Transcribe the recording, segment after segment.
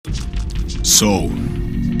So,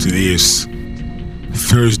 today is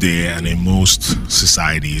Thursday, and in most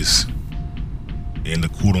societies, in the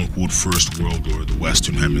quote-unquote first world or the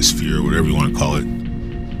Western Hemisphere, whatever you want to call it,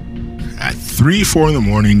 at 3, 4 in the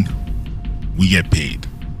morning, we get paid.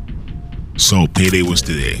 So, payday was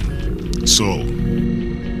today. So,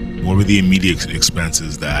 what were the immediate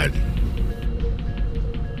expenses that...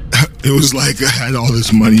 It was like I had all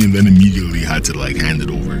this money and then immediately had to hand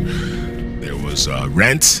it over. There was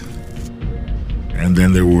rent, and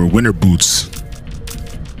then there were winter boots.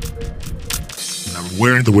 And I'm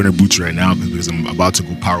wearing the winter boots right now because I'm about to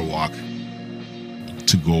go power walk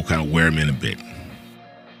to go kind of wear them in a bit.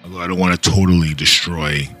 Although I don't want to totally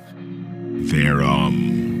destroy their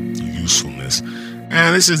usefulness.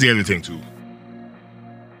 And this is the other thing too.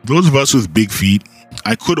 Those of us with big feet,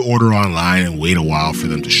 I could order online and wait a while for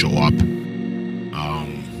them to show up.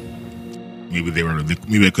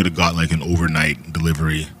 Maybe I could have got an overnight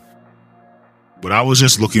delivery. But I was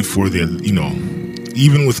just looking for the,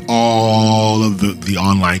 even with all of the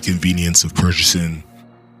online convenience of purchasing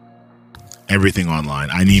everything online,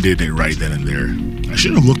 I needed it right then and there. I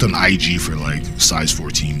should have looked on IG for size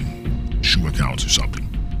 14 shoe accounts or something.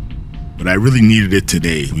 But I really needed it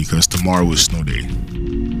today because tomorrow was snow day.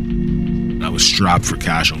 I was strapped for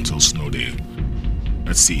cash until snow day.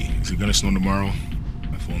 Let's see. Is it gonna snow tomorrow?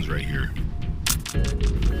 My phone's right here.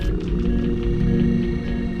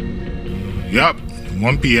 Yep,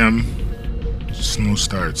 1 p.m. Snow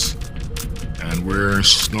starts. And we're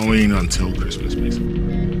snowing until Christmas, basically.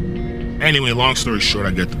 Anyway, long story short,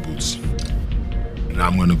 I get the boots. And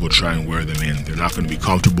I'm gonna go try and wear them in. They're not gonna be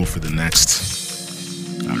comfortable for the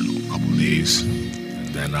next, couple of days. And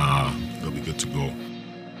then they'll be good to go.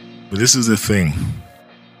 But this is the thing.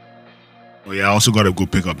 Oh yeah, I also gotta go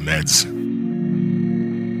pick up meds.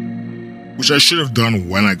 Which I should have done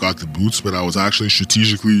when I got the boots, but I was actually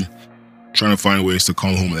strategically trying to find ways to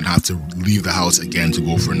come home and then have to leave the house again to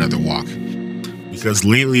go for another walk. Because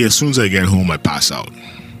lately, as soon as I get home, I pass out.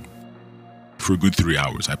 For a good 3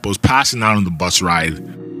 hours. I was passing out on the bus ride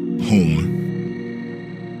home.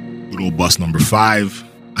 Good old bus number 5,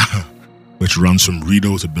 which runs from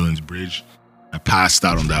Rideau to Billings Bridge. I passed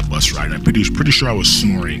out on that bus ride. I'm pretty sure I was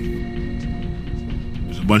snoring.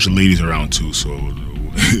 There's a bunch of ladies around too, so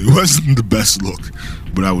it wasn't the best look,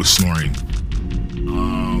 but I was snoring.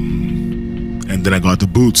 And then I got the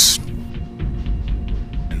boots,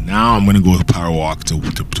 and now I'm gonna go power walk to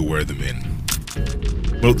wear them in.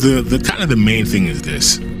 But the kind of the main thing is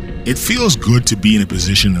this: it feels good to be in a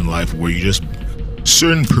position in life where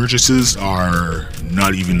certain purchases are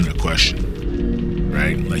not even a question,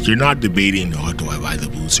 right? You're not debating, do I buy the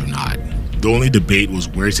boots or not? The only debate was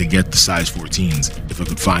where to get the size 14s if I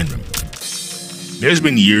could find them. There's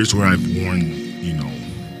been years where I've worn,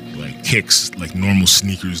 kicks, normal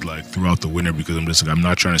sneakers, throughout the winter because I'm just I'm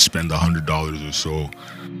not trying to spend $100 or so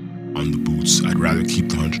on the boots. I'd rather keep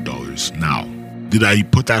the $100. Now, did I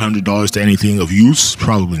put that $100 to anything of use?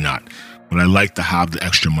 Probably not. But I like to have the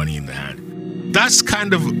extra money in the hand. That's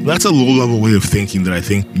a low-level way of thinking that I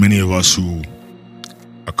think many of us who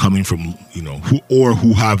are coming from,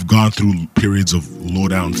 who have gone through periods of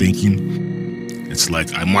low-down thinking. It's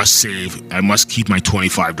I must save, I must keep my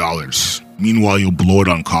 $25. Meanwhile, you'll blow it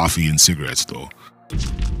on coffee and cigarettes, though.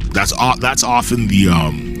 That's often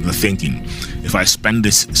the thinking. If I spend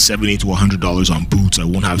this $70 to $100 on boots, I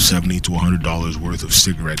won't have $70 to $100 worth of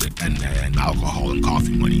cigarette and alcohol and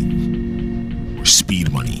coffee money. Or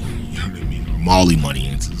speed money, you know what I mean? Or Molly money.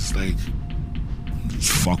 It's it's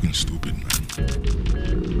fucking stupid,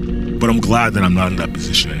 man. But I'm glad that I'm not in that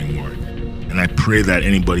position anymore. And I pray that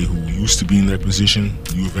anybody who used to be in that position,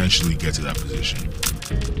 you eventually get to that position.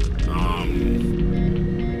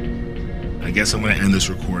 I guess I'm going to end this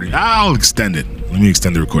recording. I'll extend it. Let me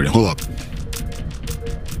extend the recording. Hold up.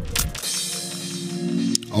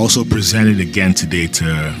 Also presented again today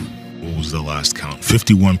to, what was the last count?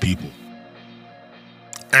 51 people.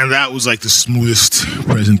 And that was the smoothest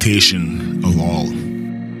presentation of all.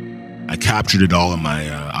 I captured it all on my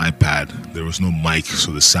iPad. There was no mic,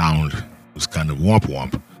 so the sound was kind of womp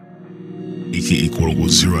womp. AKA quote unquote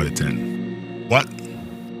 0 out of 10. But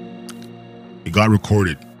it got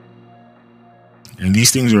recorded. And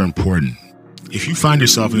these things are important. If you find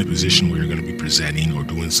yourself in a position where you're going to be presenting or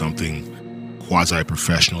doing something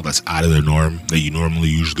quasi-professional that's out of the norm that you normally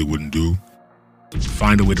usually wouldn't do,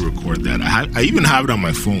 find a way to record that. I even have it on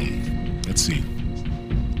my phone. Let's see.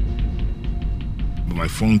 But my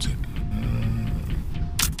phone's...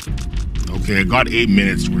 okay, I got 8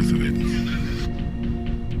 minutes worth of it.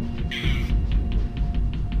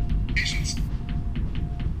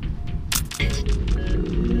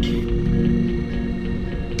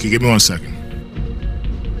 Okay, give me 1 second.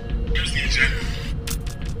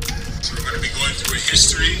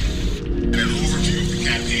 history and an overview of the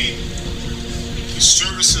campaign, the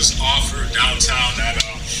services offered downtown at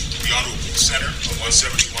the Auto Center on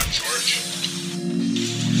 171 George,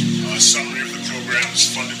 a summary of the programs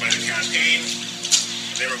funded by the campaign.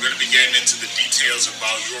 Then we're going to be getting into the details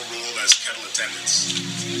about your role as kettle attendants.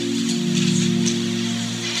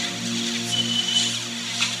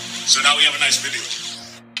 So now we have a nice video.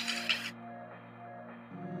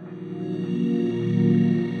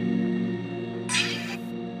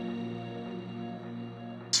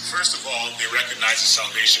 First of all, they recognize the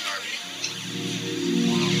Salvation Army.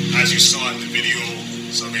 As you saw in the video,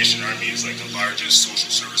 Salvation Army is like the largest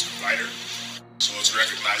social service provider, so it's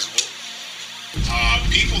recognizable.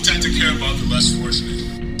 People tend to care about the less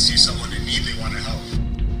fortunate. See someone in need, they want to help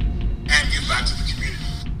and give back to the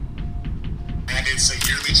community. And it's a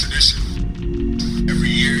yearly tradition. Every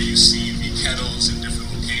year you see the kettles in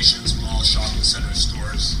different locations, malls, shopping centers,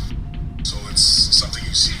 stores. So it's something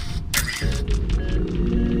you see every year.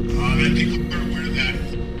 And people are aware that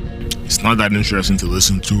it's not that interesting to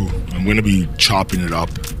listen to. I'm going to be chopping it up.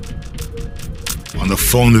 On the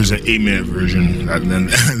phone, there's an 8-minute version, and then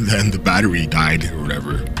the battery died or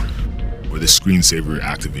whatever, or the screensaver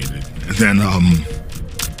activated. And then,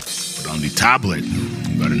 but on the tablet,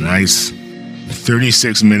 we got a nice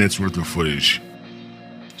 36 minutes worth of footage.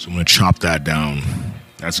 So I'm gonna chop that down.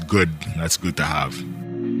 That's good. That's good to have. You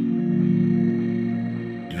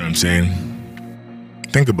know what I'm saying?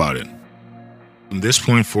 Think about it. From this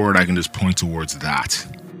point forward, I can just point towards that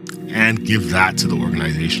and give that to the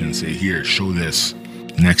organization and say, here, show this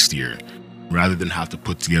next year, rather than have to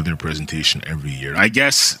put together a presentation every year. I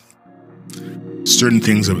guess certain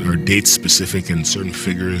things are date specific and certain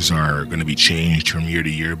figures are going to be changed from year to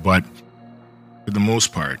year, but for the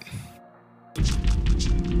most part,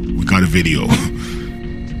 we got a video.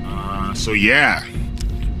 So yeah,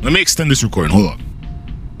 let me extend this recording. Hold up.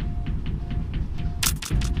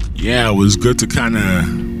 Yeah, it was good to kind of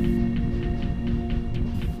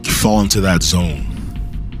fall into that zone.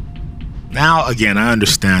 Now, again, I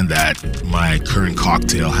understand that my current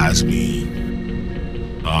cocktail has me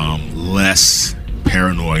less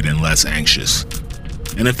paranoid and less anxious.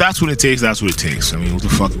 And if that's what it takes, that's what it takes. I mean, what the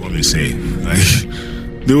fuck do you want me to say?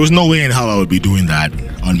 Like, there was no way in hell I would be doing that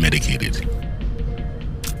unmedicated.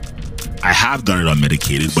 I have done it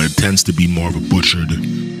unmedicated, but it tends to be more of a butchered,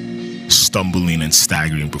 stumbling and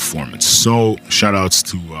staggering performance. So, shout outs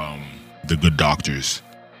to the good doctors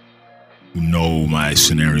who know my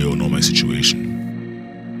scenario, know my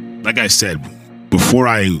situation. Like I said, before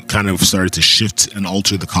I kind of started to shift and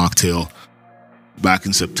alter the cocktail back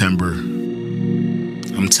in September,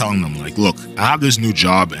 I'm telling them, like, look, I have this new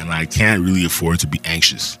job and I can't really afford to be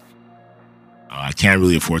anxious. I can't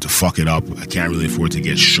really afford to fuck it up. I can't really afford to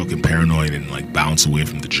get shook and paranoid and like bounce away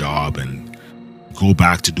from the job and go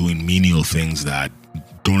back to doing menial things that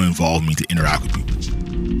don't involve me to interact with people.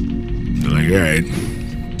 They're like, all right.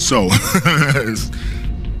 So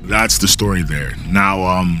that's the story there.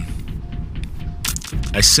 Now,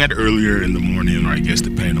 I said earlier in the morning, or I guess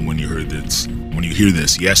depending on when you hear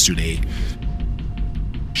this, yesterday,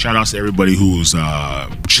 shout outs to everybody who's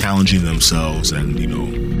challenging themselves and, you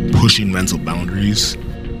know, pushing mental boundaries.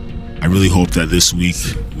 I really hope that this week,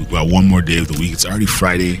 we've got one more day of the week. It's already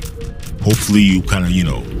Friday. Hopefully you kind of, you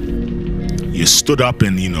know, you stood up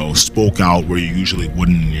and, you know, spoke out where you usually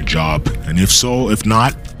wouldn't in your job. And if so, if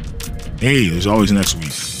not, hey, there's always next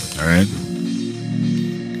week. All right?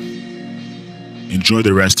 Enjoy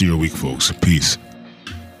the rest of your week, folks. Peace.